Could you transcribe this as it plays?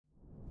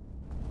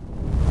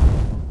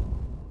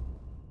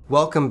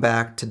Welcome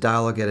back to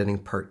Dialogue Editing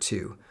Part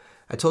 2.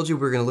 I told you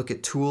we were going to look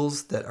at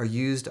tools that are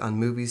used on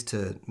movies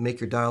to make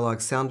your dialogue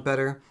sound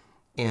better,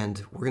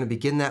 and we're going to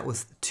begin that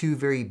with two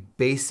very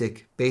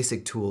basic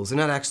tools. They're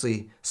not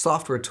actually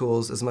software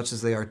tools as much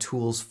as they are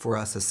tools for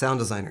us as sound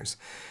designers.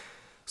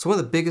 So one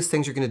of the biggest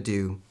things you're going to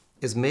do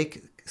is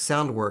make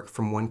sound work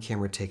from one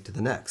camera take to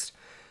the next.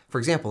 For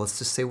example, let's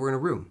just say we're in a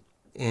room,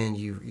 and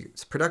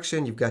it's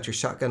production, you've got your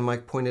shotgun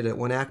mic pointed at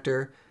one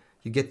actor.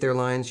 You get their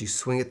lines, you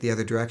swing it the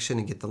other direction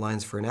and get the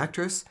lines for an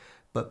actress,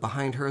 but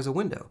behind her is a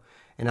window.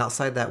 And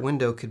outside that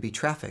window could be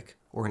traffic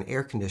or an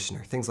air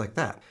conditioner, things like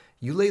that.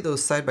 You lay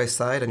those side by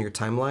side on your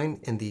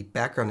timeline and the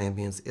background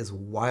ambience is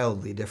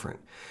wildly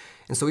different.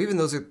 And so even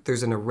though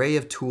there's an array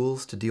of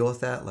tools to deal with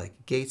that,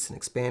 like gates and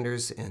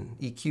expanders and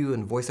EQ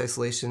and voice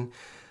isolation,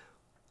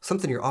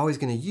 something you're always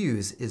going to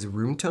use is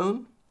room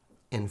tone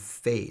and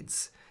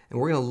fades. And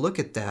we're going to look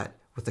at that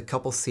with a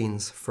couple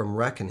scenes from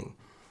Reckoning,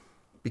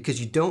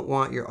 because you don't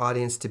want your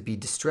audience to be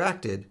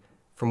distracted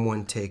from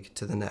one take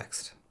to the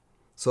next.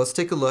 So let's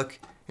take a look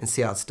and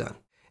see how it's done.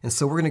 And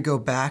so we're going to go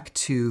back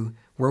to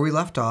where we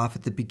left off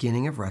at the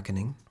beginning of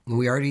Reckoning. And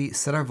we already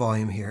set our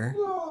volume here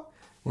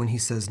when he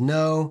says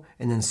no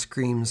and then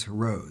screams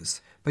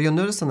Rose. But you'll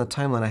notice on the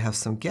timeline I have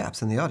some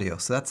gaps in the audio,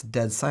 so that's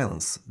dead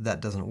silence.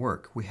 That doesn't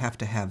work. We have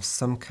to have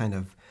some kind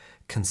of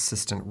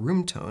consistent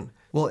room tone.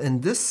 Well,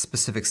 in this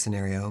specific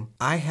scenario,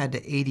 I had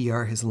to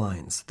ADR his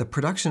lines. The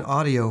production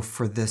audio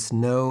for this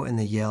no and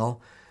the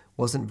yell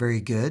wasn't very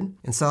good.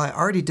 And so I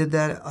already did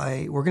that.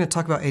 We're going to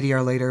talk about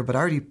ADR later, but I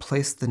already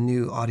placed the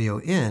new audio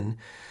in,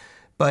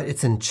 but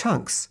it's in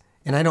chunks,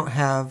 and I don't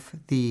have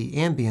the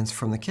ambience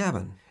from the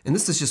cabin. And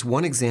this is just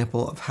one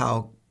example of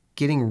how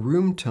getting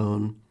room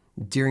tone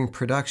during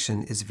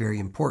production is very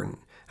important.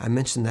 I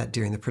mentioned that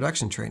during the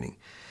production training.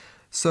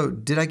 So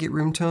did I get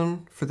room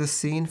tone for this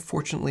scene?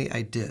 Fortunately,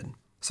 I did.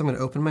 So I'm going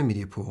to open my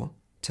media pool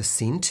to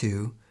scene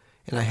 2,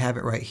 and I have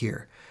it right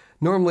here.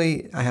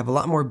 Normally, I have a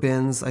lot more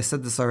bins. I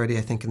said this already,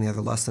 I think, in the other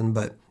lesson,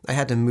 but I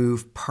had to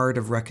move part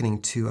of Reckoning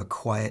to a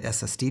quiet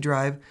SSD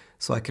drive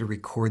so I could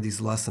record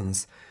these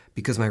lessons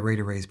because my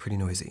RAID array is pretty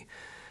noisy.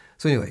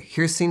 So anyway,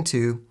 here's scene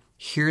 2.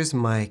 Here's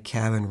my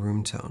cabin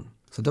room tone.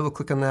 So double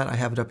click on that. I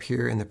have it up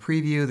here in the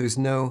preview. There's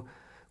no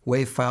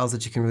wave files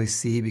that you can really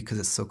see because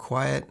it's so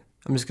quiet.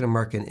 I'm just going to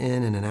mark an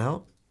in and an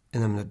out,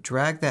 and I'm going to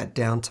drag that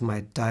down to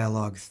my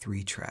Dialogue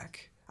 3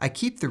 track. I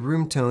keep the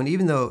room tone,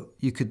 even though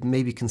you could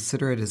maybe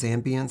consider it as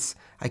ambience,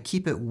 I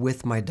keep it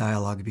with my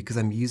dialogue because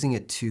I'm using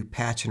it to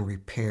patch and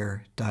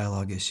repair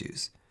dialogue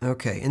issues.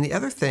 Okay, and the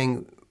other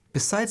thing,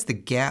 besides the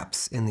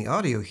gaps in the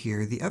audio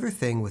here, the other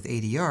thing with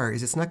ADR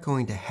is it's not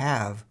going to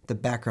have the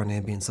background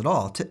ambience at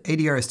all.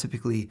 ADR is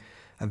typically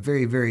a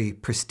very, very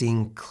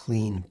pristine,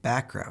 clean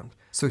background.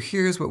 So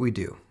here's what we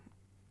do.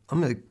 I'm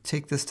going to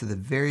take this to the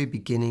very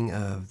beginning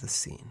of the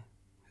scene.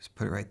 Just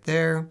put it right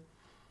there.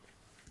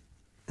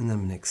 And then I'm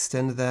going to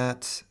extend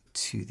that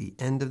to the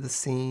end of the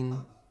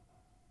scene.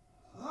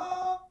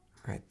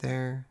 Right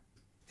there.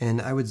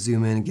 And I would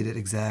zoom in and get it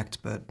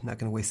exact, but I'm not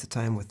going to waste the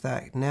time with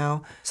that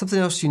now. Something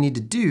else you need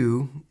to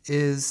do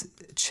is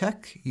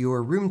check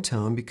your room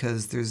tone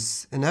because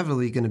there's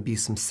inevitably going to be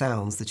some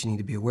sounds that you need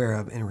to be aware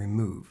of and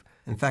remove.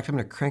 In fact, I'm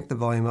going to crank the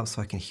volume up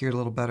so I can hear it a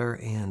little better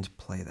and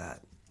play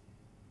that.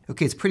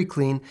 Okay, it's pretty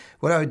clean.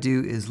 What I would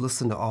do is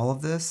listen to all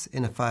of this,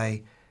 and if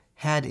I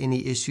had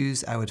any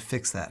issues, I would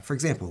fix that. For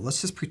example,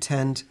 let's just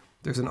pretend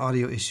there's an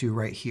audio issue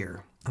right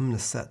here. I'm going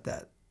to set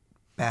that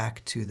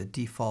back to the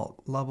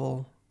default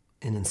level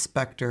in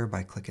Inspector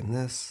by clicking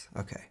this.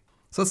 Okay,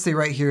 so let's say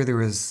right here there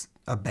was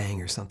a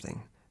bang or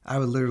something. I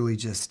would literally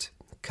just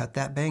cut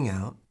that bang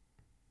out,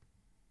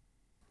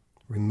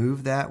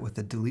 remove that with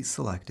the delete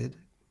selected,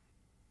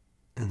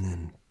 and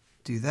then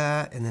do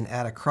that, and then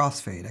add a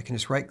crossfade. I can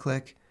just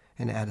right-click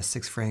and add a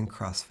 6-frame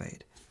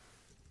crossfade.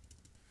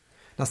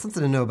 Now,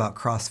 something to know about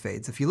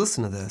crossfades. If you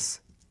listen to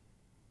this,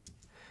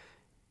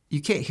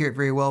 you can't hear it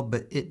very well,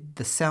 but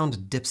the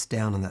sound dips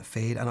down on that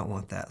fade. I don't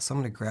want that. So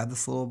I'm going to grab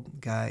this little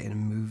guy and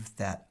move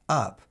that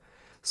up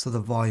so the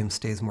volume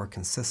stays more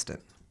consistent.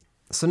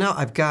 So now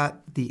I've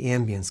got the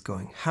ambience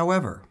going.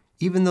 However,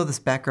 even though this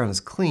background is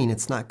clean,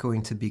 it's not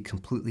going to be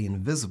completely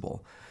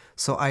invisible.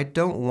 So I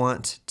don't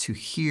want to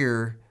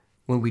hear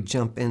when we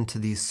jump into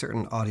these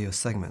certain audio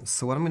segments.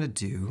 So what I'm going to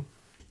do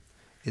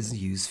is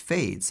use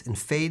fades, and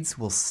fades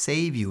will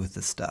save you with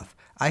this stuff.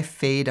 I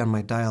fade on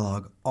my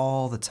dialogue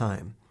all the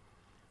time.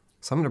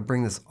 So I'm going to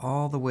bring this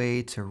all the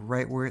way to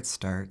right where it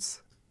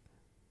starts,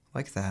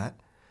 like that.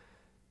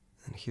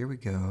 And here we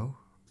go,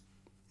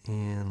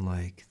 and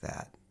like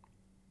that.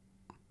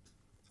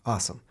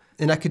 Awesome.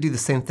 And I could do the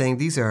same thing.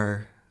 These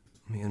are,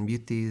 let me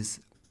unmute these.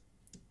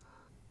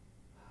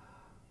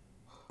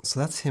 So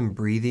that's him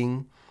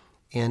breathing,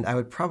 and I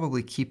would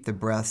probably keep the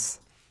breaths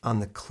on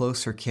the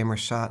closer camera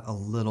shot a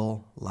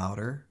little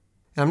louder.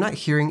 And I'm not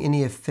hearing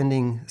any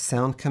offending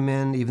sound come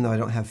in, even though I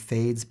don't have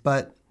fades,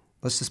 but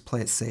let's just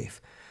play it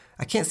safe.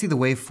 I can't see the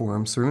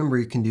waveform, so remember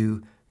you can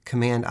do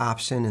Command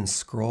Option and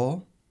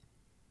scroll.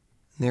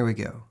 And there we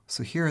go.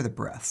 So here are the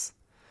breaths.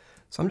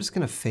 So I'm just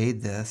going to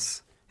fade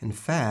this. In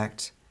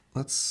fact,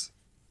 Let's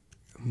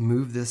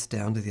move this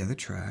down to the other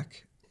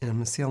track, and I'm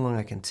gonna see how long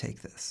I can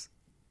take this.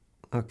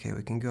 Okay,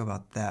 we can go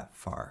about that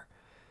far.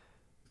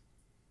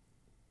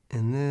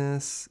 And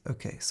this,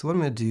 okay, so what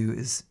I'm gonna do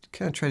is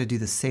kind of try to do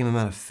the same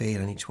amount of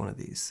fade on each one of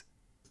these.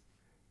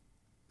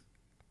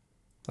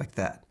 Like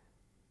that.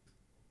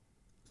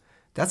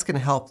 That's gonna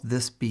help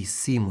this be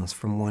seamless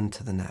from one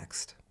to the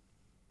next.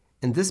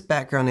 And this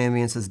background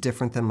ambience is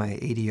different than my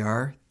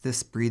ADR.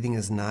 This breathing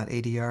is not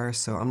ADR,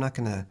 so I'm not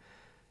gonna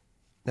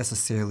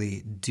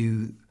necessarily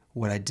do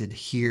what I did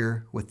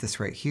here with this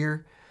right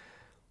here,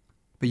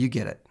 but you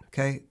get it,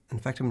 okay? In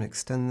fact, I'm gonna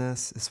extend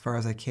this as far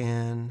as I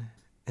can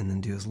and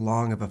then do as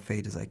long of a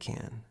fade as I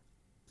can.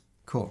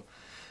 Cool.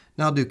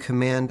 Now I'll do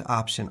Command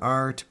Option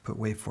R to put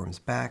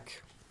waveforms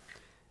back.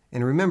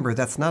 And remember,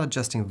 that's not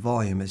adjusting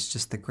volume, it's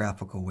just the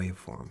graphical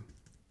waveform.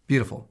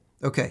 Beautiful.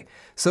 Okay,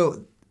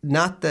 so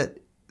not that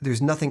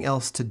there's nothing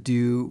else to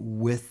do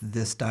with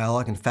this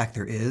dialogue. In fact,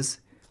 there is.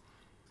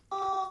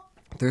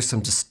 There's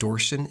some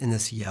distortion in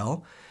this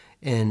yell.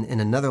 And in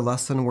another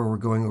lesson where we're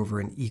going over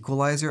an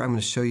equalizer, I'm going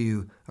to show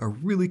you a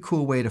really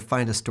cool way to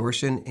find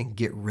distortion and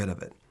get rid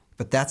of it.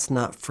 But that's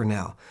not for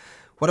now.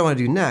 What I want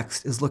to do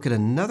next is look at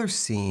another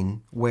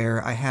scene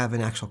where I have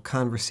an actual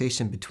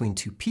conversation between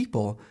two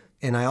people,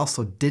 and I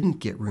also didn't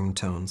get room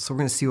tone. So we're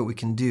going to see what we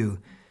can do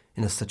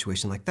in a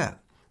situation like that.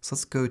 So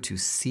let's go to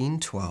Scene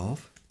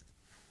 12.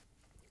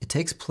 It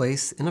takes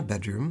place in a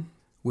bedroom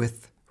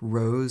with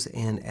Rose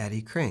and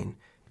Addie Crane.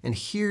 And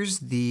here's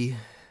the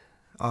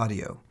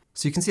audio.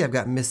 So you can see I've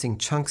got missing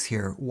chunks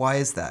here. Why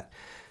is that?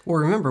 Well,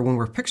 remember, when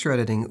we're picture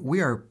editing,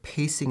 we are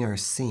pacing our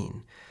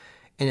scene.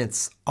 And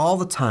it's all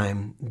the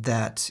time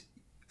that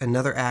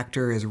another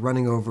actor is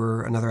running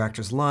over another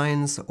actor's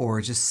lines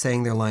or just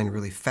saying their line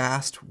really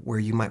fast where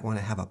you might want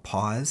to have a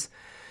pause.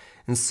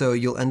 And so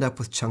you'll end up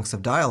with chunks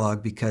of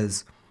dialogue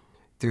because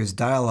there's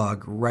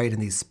dialogue right in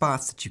these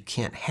spots that you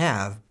can't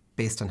have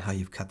based on how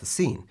you've cut the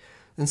scene.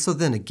 And so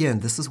then again,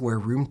 this is where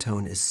room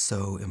tone is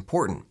so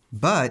important.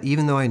 But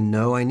even though I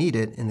know I need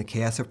it, in the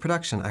chaos of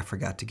production, I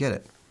forgot to get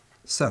it.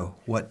 So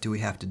what do we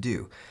have to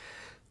do?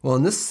 Well,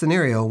 in this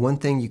scenario, one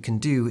thing you can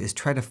do is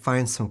try to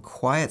find some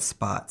quiet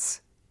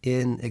spots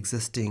in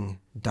existing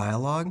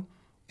dialogue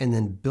and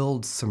then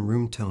build some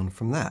room tone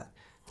from that.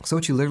 So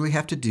what you literally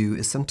have to do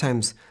is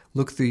sometimes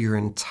look through your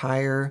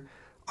entire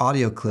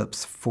audio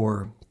clips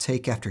for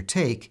take after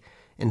take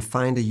and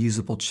find a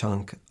usable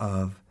chunk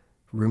of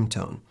room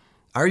tone.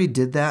 I already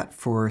did that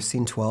for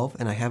Scene 12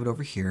 and I have it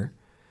over here.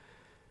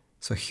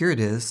 So here it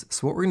is.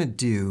 So what we're going to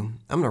do,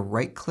 I'm going to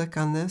right click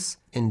on this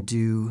and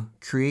do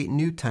Create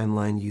New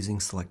Timeline using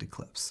selected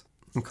clips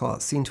and call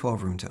it Scene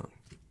 12 Room Tone.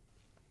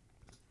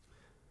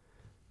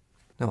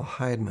 Now I'll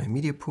hide my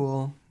media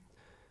pool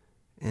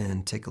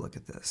and take a look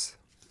at this.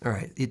 All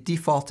right, it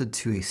defaulted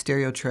to a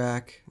stereo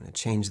track. I'm going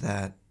to change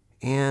that.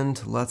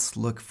 And let's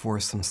look for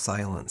some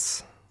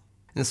silence.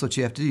 And this is what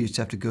you have to do. You just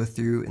have to go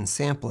through and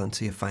sample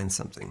until you find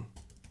something.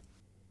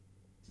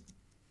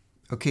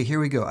 Okay, here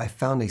we go. I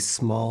found a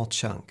small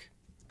chunk.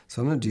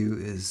 So what I'm going to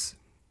do is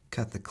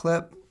cut the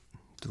clip,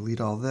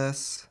 delete all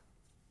this,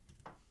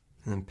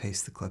 and then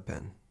paste the clip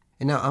in.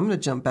 And now I'm going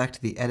to jump back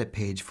to the edit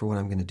page for what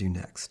I'm going to do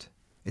next.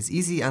 It's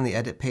easy on the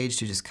edit page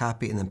to just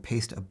copy and then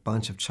paste a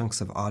bunch of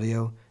chunks of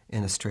audio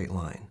in a straight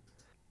line.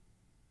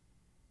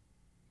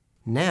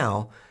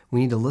 Now we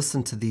need to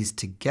listen to these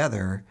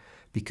together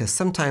because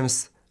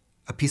sometimes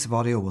a piece of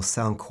audio will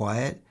sound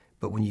quiet,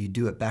 but when you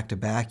do it back to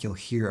back, you'll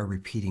hear a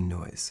repeating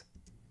noise.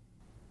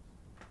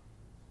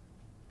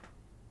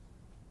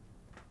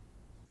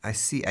 I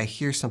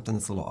hear something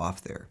that's a little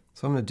off there.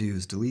 So what I'm going to do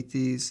is delete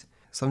these.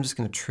 So I'm just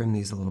going to trim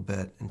these a little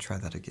bit and try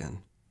that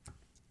again.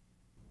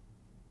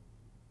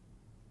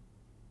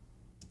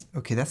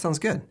 Okay, that sounds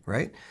good,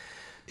 right?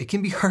 It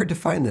can be hard to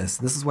find this.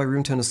 This is why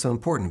room tone is so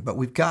important, but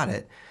we've got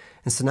it.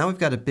 And so now we've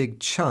got a big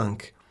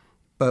chunk,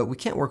 but we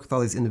can't work with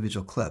all these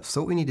individual clips.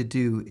 So what we need to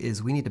do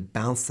is we need to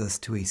bounce this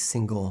to a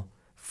single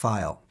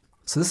file.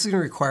 So this is going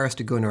to require us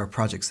to go into our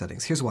project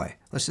settings. Here's why.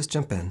 Let's just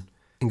jump in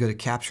and go to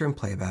Capture and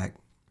Playback.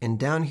 And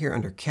down here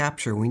under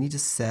Capture, we need to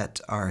set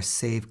our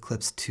Save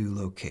Clips to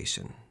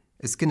location.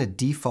 It's going to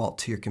default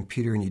to your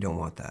computer and you don't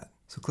want that.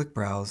 So click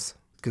Browse,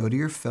 go to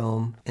your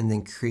film, and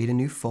then create a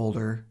new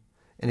folder.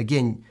 And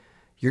again,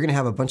 you're going to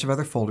have a bunch of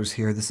other folders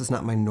here. This is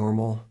not my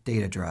normal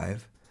data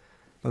drive.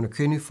 I'm going to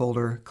create a new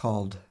folder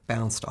called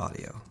Bounced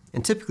Audio.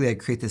 And typically I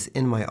create this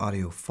in my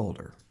audio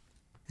folder.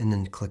 And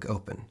then click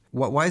Open.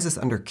 Why is this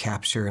under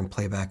Capture and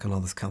Playback and all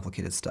this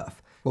complicated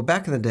stuff? Well,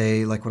 back in the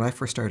day, like when I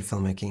first started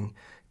filmmaking,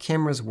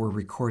 cameras were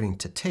recording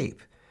to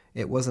tape.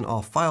 It wasn't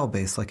all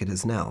file-based like it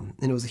is now,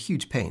 and it was a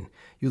huge pain.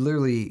 You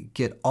literally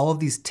get all of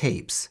these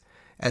tapes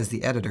as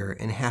the editor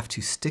and have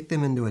to stick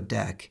them into a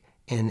deck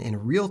and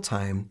in real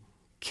time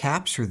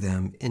capture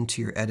them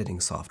into your editing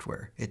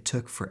software. It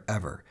took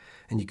forever,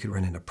 and you could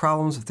run into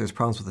problems if there's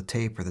problems with the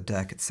tape or the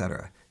deck,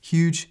 etc.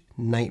 Huge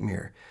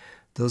nightmare.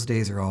 Those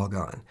days are all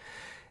gone.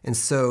 And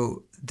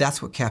so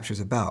that's what Capture's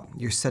about.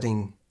 You're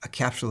setting a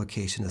capture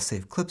location to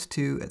save clips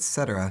to,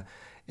 etc.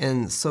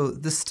 And so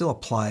this still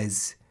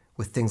applies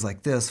with things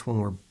like this when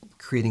we're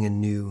creating a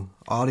new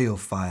audio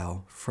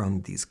file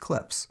from these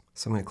clips.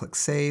 So I'm going to click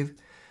Save.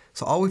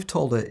 So all we've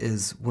told it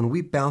is when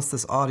we bounce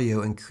this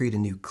audio and create a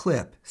new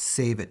clip,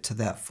 save it to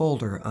that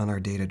folder on our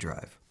data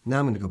drive. Now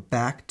I'm going to go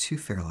back to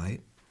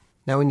Fairlight.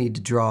 Now we need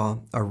to draw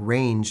a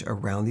range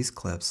around these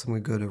clips. I'm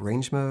going to go to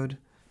Range Mode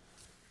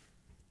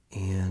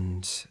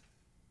and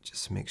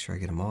just make sure I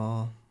get them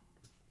all.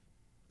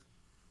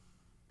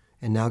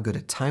 And now go to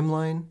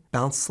Timeline,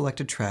 bounce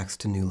selected tracks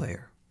to New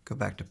Layer. Go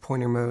back to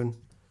Pointer Mode,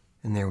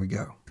 and there we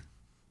go.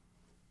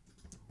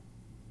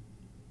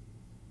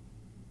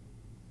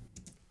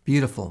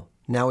 Beautiful.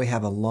 Now we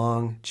have a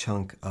long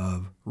chunk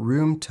of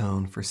room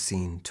tone for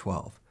scene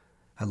 12.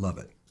 I love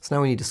it. So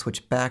now we need to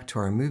switch back to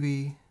our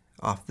movie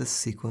off this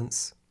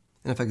sequence.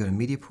 And if I go to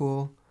Media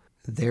Pool,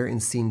 there in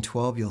scene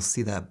 12, you'll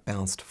see that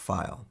bounced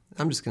file.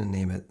 I'm just going to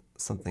name it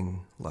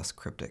something less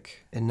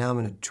cryptic. And now I'm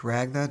going to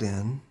drag that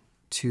in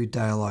to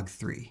Dialogue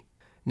 3.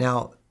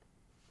 Now,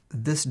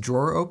 this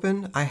drawer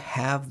open, I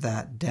have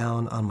that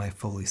down on my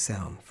Foley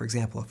sound. For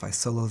example, if I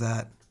solo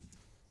that.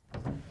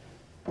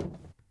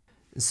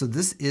 So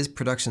this is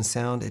production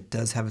sound. It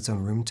does have its own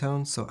room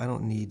tone, so I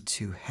don't need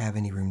to have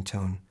any room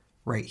tone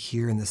right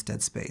here in this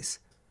dead space.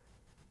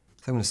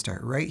 So I'm going to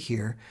start right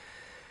here.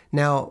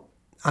 Now,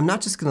 I'm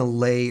not just going to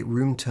lay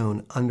room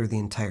tone under the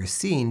entire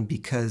scene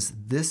because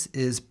this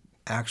is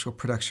actual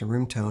production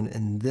room tone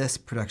and this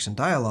production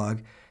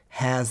dialogue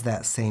has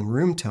that same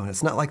room tone.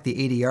 It's not like the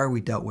ADR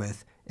we dealt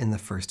with in the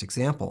first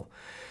example.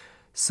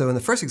 So in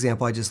the first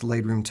example, I just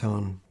laid room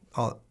tone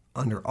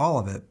under all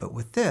of it, but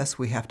with this,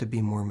 we have to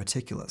be more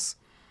meticulous.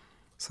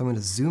 So I'm going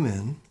to zoom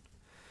in,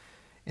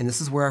 and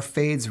this is where our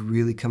fades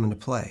really come into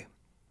play.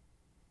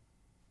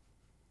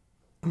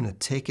 I'm going to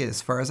take it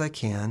as far as I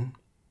can,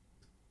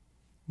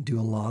 do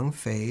a long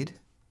fade,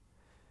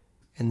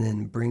 and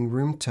then bring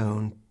room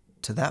tone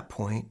to that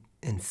point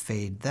and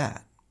fade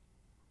that.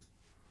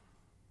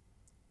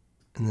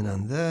 And then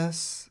on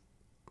this,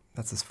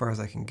 that's as far as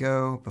I can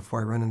go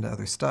before I run into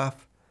other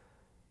stuff.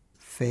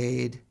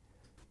 Fade.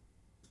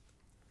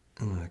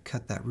 I'm going to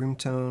cut that room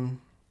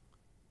tone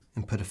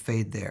and put a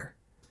fade there.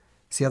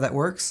 See how that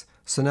works?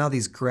 So now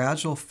these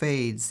gradual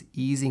fades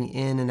easing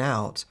in and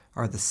out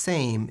are the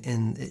same,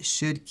 and it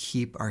should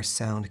keep our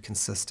sound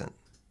consistent.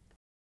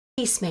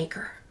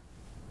 Peacemaker.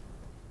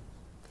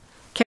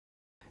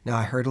 Now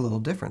I heard a little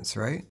difference,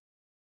 right?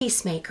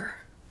 Peacemaker.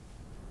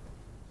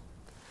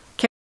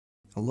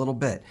 A little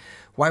bit.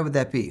 Why would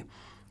that be?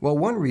 Well,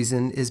 one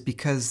reason is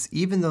because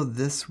even though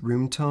this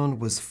room tone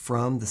was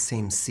from the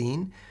same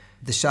scene,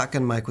 the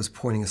shotgun mic was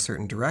pointing a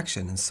certain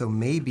direction, and so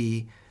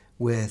maybe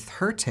with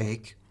her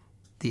take,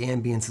 the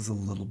ambience is a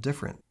little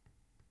different.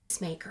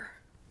 Peacemaker.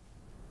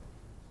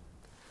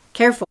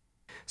 Careful.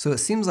 So it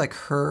seems like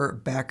her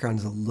background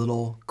is a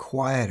little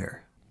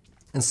quieter.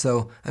 And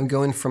so I'm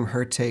going from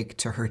her take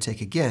to her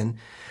take again.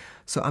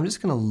 So I'm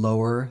just going to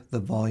lower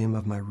the volume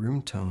of my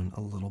room tone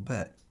a little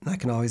bit. And I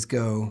can always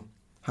go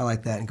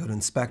highlight that and go to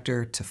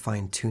Inspector to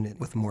fine tune it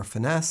with more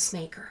finesse.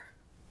 Peacemaker.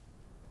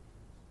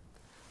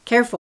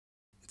 Careful.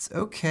 It's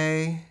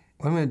okay.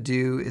 What I'm going to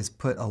do is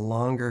put a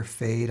longer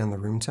fade on the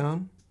room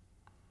tone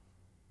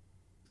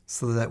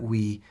so that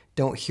we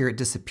don't hear it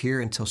disappear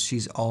until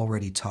she's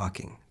already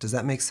talking. Does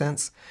that make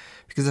sense?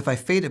 Because if I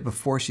fade it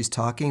before she's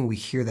talking, we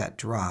hear that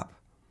drop.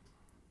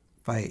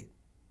 If I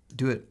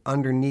do it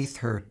underneath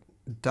her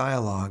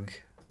dialogue,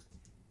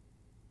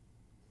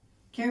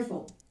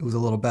 Careful. it was a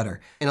little better.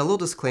 And a little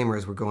disclaimer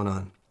as we're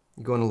going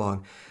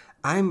along.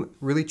 I'm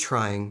really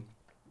trying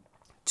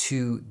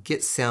to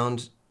get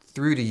sound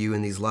through to you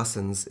in these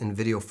lessons in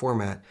video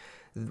format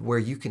where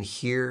you can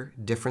hear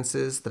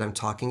differences that I'm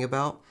talking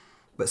about,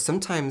 but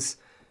sometimes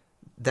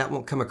that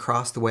won't come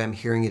across the way I'm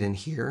hearing it in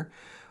here.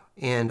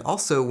 And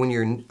also when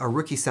you're a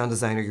rookie sound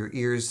designer, your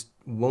ears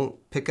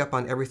won't pick up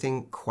on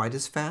everything quite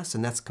as fast,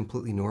 and that's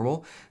completely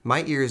normal.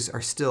 My ears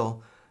are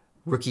still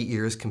rookie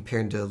ears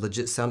compared to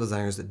legit sound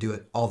designers that do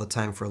it all the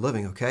time for a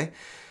living, okay?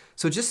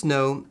 So just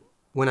know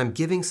when I'm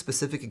giving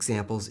specific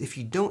examples, if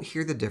you don't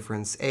hear the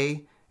difference,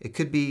 A, it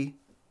could be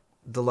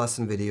the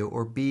lesson video,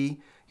 or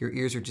B, your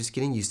ears are just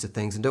getting used to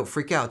things, and don't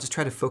freak out. Just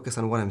try to focus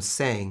on what I'm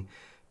saying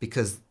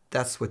because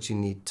that's what you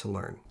need to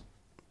learn.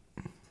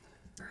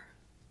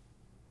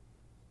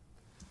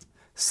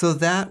 So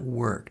that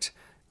worked.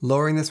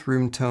 Lowering this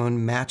room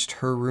tone matched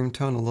her room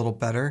tone a little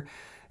better.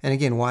 And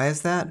again, why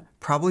is that?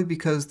 Probably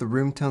because the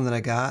room tone that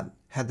I got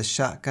had the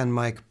shotgun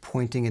mic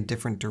pointing a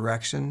different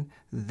direction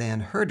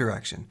than her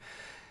direction.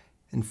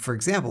 And for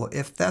example,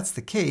 if that's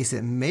the case,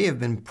 it may have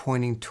been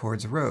pointing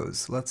towards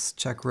Rose. Let's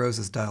check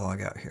Rose's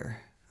dialogue out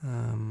here.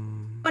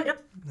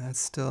 That's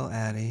still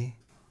Addie.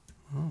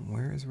 Oh,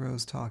 where is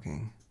Rose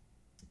talking?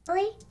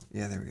 Really?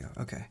 Yeah, there we go.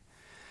 Okay.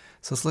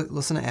 So let's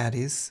listen to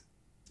Addie's.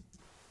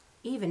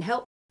 Even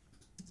help.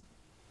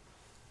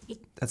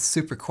 That's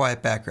super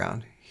quiet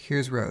background.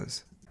 Here's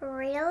Rose.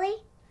 Really?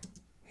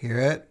 Hear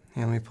it?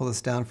 Here, let me pull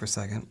this down for a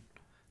second.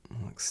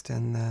 I'll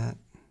extend that.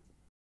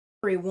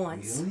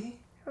 Once.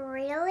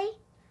 Really?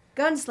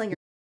 Gunslinger.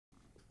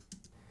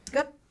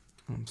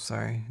 I'm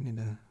sorry, I need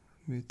to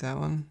mute that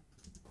one.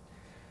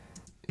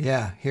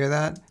 Yeah, hear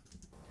that?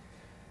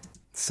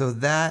 So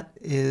that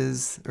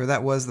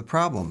was the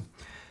problem.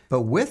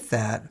 But with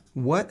that,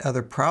 what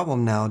other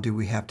problem now do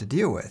we have to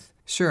deal with?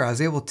 Sure, I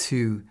was able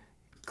to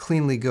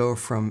cleanly go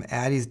from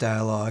Addie's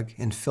dialogue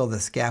and fill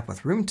this gap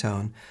with room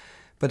tone,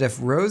 but if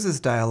Rose's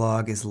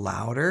dialogue is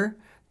louder,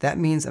 that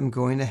means I'm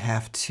going to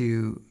have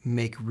to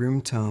make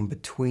room tone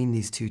between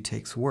these two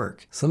takes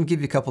work. So let me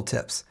give you a couple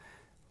tips.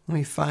 Let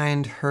me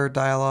find her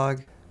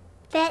dialogue.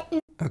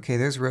 Okay,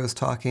 there's Rose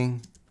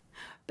talking.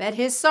 Bet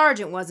his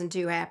sergeant wasn't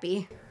too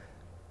happy.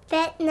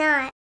 Bet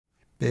not.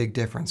 Big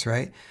difference,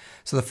 right?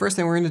 So the first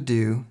thing we're going to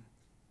do,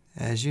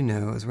 as you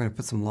know, is we're going to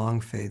put some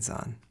long fades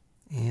on.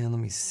 And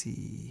let me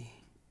see.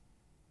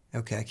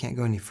 Okay, I can't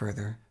go any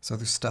further. So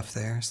there's stuff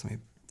there, so let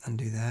me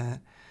undo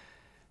that.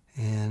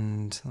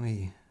 And let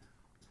me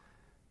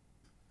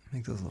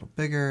make those a little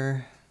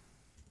bigger.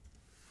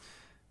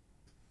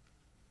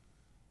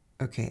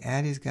 Okay,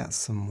 Addie's got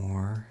some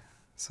more,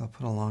 so I'll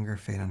put a longer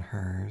fade on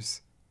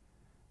hers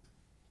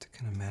to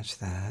kind of match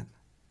that.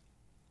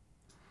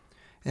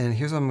 And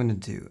here's what I'm going to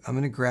do. I'm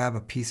going to grab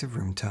a piece of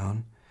room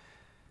tone.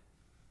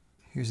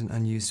 Here's an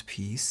unused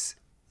piece.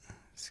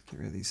 Let's get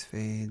rid of these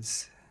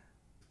fades.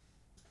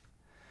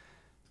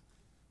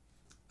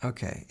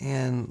 Okay,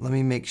 and let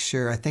me make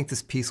sure. I think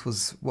this piece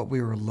was what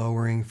we were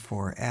lowering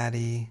for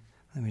Addie.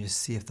 Let me just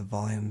see if the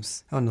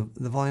volume's, oh no,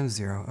 the volume's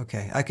 0.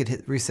 Okay, I could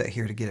hit reset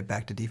here to get it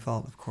back to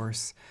default, of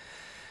course.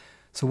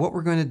 So what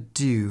we're going to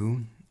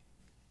do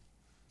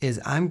is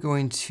I'm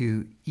going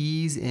to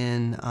ease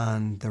in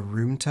on the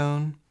room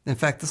tone. In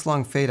fact, this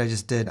long fade I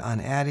just did on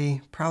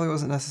Addie probably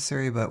wasn't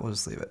necessary, but we'll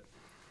just leave it.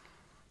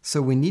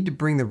 So we need to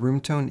bring the room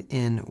tone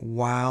in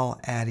while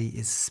Addie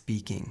is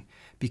speaking,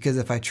 because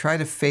if I try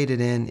to fade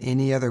it in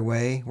any other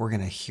way, we're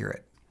going to hear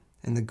it.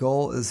 And the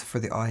goal is for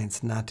the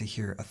audience not to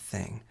hear a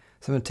thing.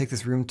 So I'm going to take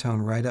this room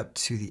tone right up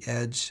to the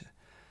edge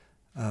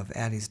of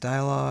Addie's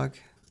dialogue.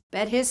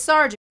 Bet his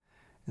sergeant.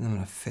 And I'm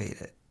going to fade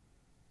it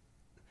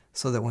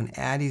so that when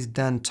Addie's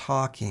done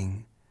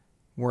talking,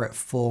 we're at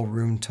full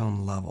room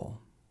tone level.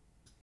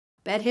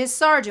 Bet his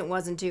sergeant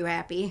wasn't too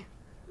happy.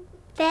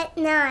 Bet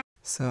not.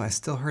 So I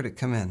still heard it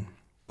come in,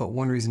 but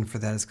one reason for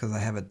that is because I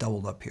have it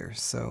doubled up here.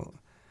 So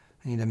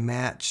I need to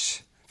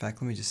match. In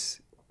fact, let me just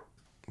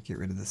get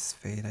rid of this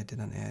fade I did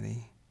on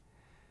Addie,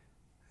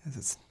 as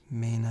it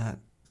may not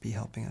be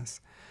helping us.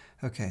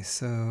 Okay,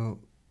 so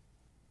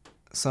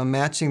I'm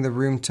matching the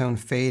room tone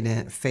fade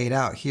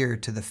out here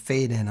to the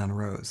fade in on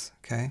Rose,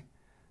 okay?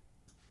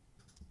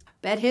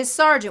 Bet his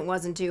sergeant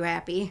wasn't too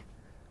happy.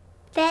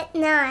 Bet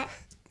not.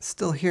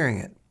 Still hearing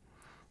it.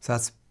 So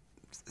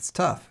it's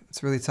tough.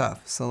 It's really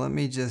tough. So let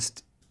me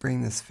just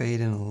bring this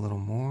fade in a little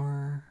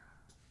more.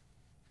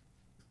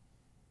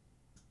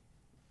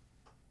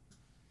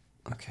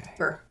 Okay.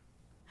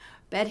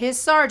 Bet his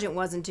sergeant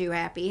wasn't too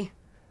happy.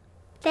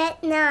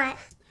 Bet not.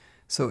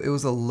 So it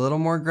was a little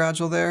more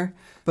gradual there,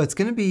 but it's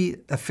going to be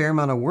a fair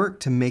amount of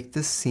work to make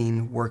this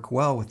scene work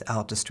well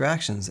without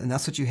distractions. And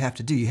that's what you have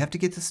to do. You have to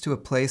get this to a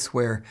place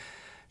where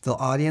the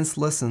audience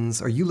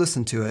listens, or you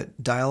listen to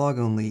it, dialogue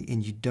only,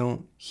 and you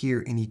don't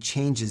hear any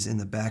changes in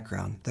the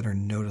background that are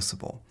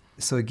noticeable.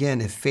 So again,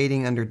 if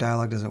fading under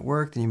dialogue doesn't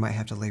work, then you might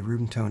have to lay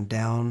room tone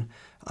down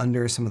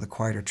under some of the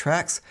quieter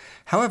tracks.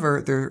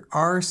 However, there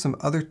are some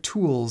other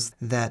tools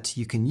that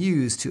you can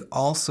use to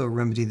also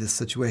remedy this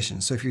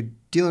situation. So if you're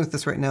dealing with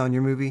this right now in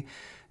your movie,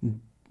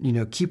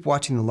 keep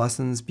watching the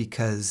lessons,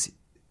 because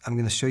I'm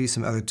going to show you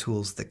some other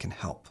tools that can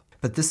help.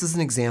 But this is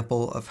an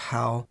example of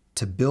how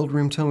to build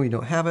room tone when you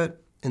don't have it,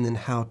 and then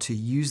how to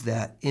use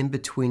that in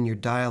between your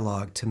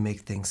dialogue to make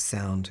things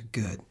sound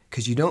good.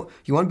 Because you want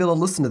to be able to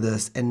listen to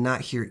this and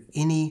not hear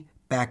any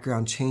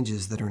background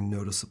changes that are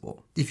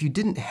noticeable. If you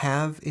didn't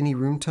have any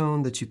room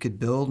tone that you could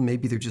build,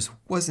 maybe there just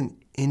wasn't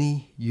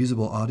any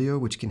usable audio,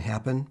 which can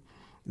happen,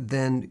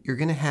 then you're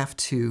going to have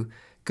to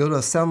go to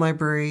a sound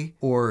library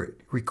or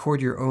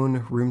record your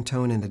own room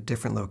tone in a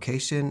different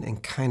location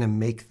and kind of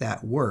make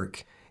that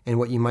work. And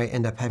what you might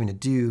end up having to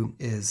do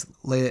is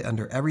lay it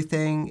under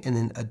everything and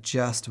then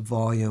adjust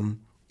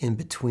volume in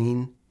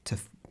between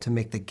to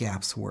make the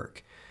gaps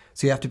work.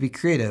 So you have to be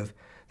creative.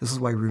 This is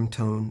why room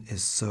tone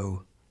is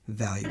so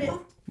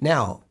valuable.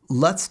 Now,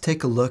 let's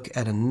take a look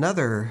at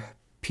another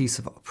piece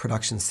of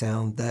production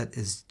sound that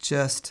is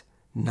just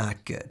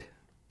not good.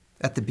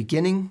 At the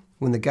beginning,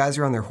 when the guys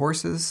are on their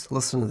horses,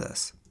 listen to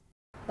this.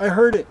 I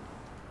heard it.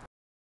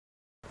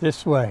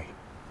 This way.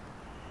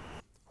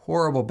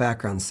 Horrible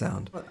background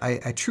sound.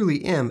 I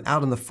truly am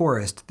out in the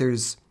forest.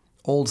 There's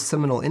old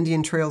Seminole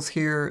Indian trails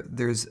here.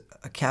 There's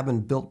a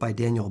cabin built by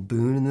Daniel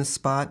Boone in this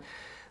spot.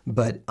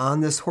 But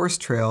on this horse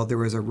trail, there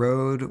was a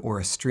road or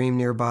a stream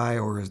nearby,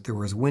 or there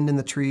was wind in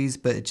the trees,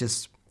 but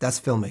that's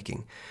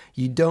filmmaking.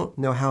 You don't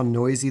know how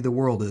noisy the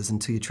world is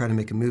until you try to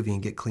make a movie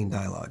and get clean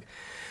dialogue.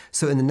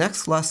 So in the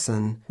next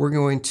lesson, we're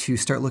going to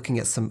start looking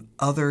at some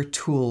other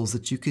tools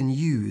that you can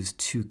use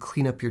to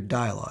clean up your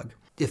dialogue.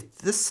 If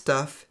this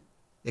stuff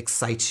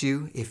excites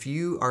you, if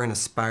you are an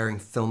aspiring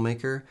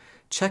filmmaker,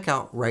 check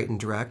out Write and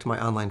Direct,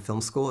 my online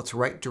film school. It's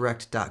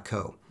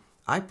writedirect.co.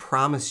 I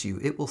promise you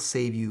it will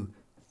save you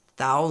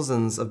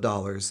thousands of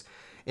dollars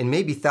and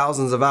maybe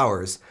thousands of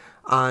hours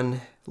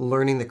on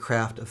learning the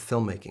craft of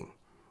filmmaking.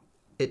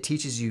 It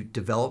teaches you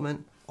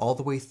development all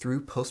the way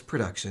through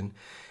post-production.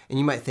 And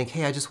you might think,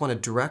 hey, I just want to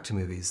direct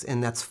movies,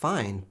 and that's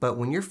fine. But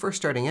when you're first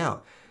starting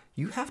out,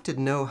 you have to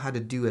know how to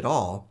do it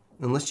all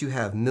unless you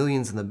have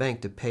millions in the bank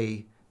to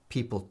pay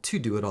people to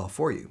do it all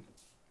for you.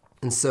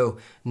 And so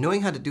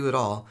knowing how to do it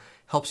all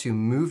helps you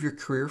move your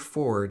career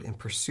forward and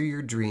pursue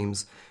your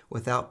dreams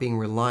without being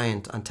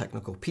reliant on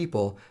technical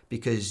people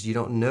because you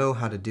don't know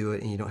how to do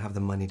it and you don't have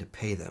the money to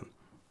pay them.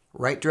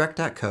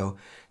 WriteDirect.co,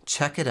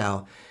 check it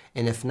out,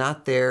 and if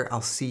not there,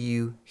 I'll see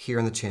you here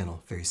on the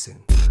channel very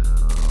soon.